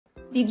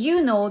Did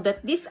you know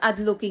that this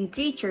odd-looking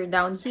creature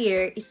down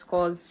here is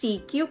called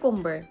sea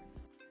cucumber?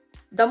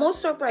 The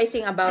most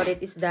surprising about it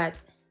is that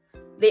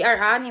they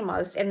are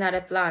animals and not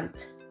a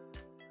plant.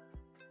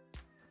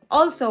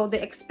 Also,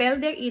 they expel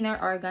their inner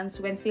organs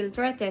when feel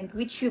threatened,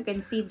 which you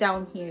can see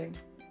down here.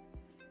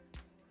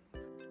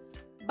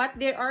 But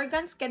their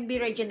organs can be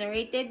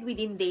regenerated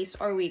within days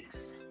or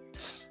weeks.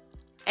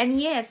 And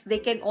yes, they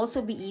can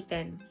also be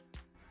eaten.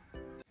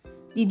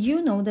 Did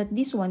you know that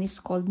this one is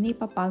called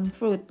Nipa palm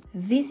fruit?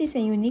 This is a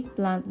unique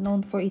plant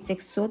known for its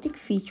exotic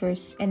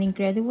features and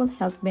incredible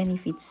health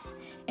benefits,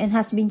 and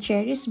has been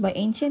cherished by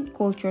ancient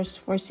cultures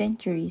for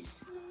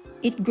centuries.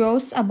 It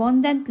grows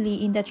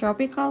abundantly in the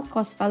tropical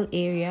coastal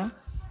area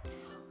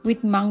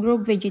with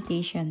mangrove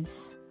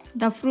vegetations.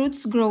 The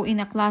fruits grow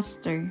in a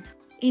cluster.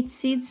 Its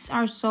seeds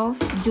are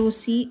soft,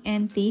 juicy,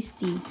 and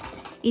tasty.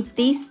 It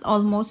tastes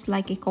almost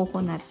like a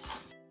coconut.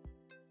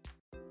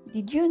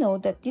 Did you know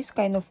that this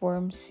kind of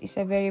worms is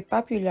a very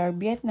popular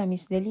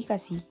Vietnamese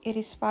delicacy? It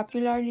is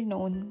popularly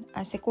known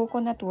as a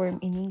coconut worm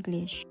in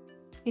English.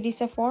 It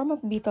is a form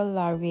of beetle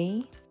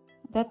larvae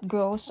that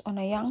grows on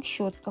a young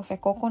shoot of a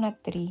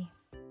coconut tree.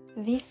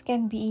 This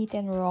can be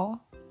eaten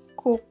raw,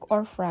 cooked,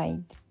 or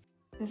fried.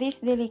 This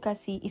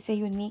delicacy is a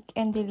unique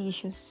and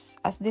delicious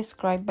as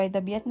described by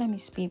the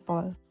Vietnamese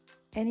people,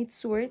 and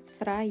it's worth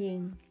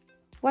trying.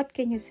 What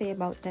can you say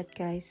about that,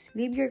 guys?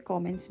 Leave your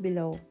comments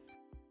below.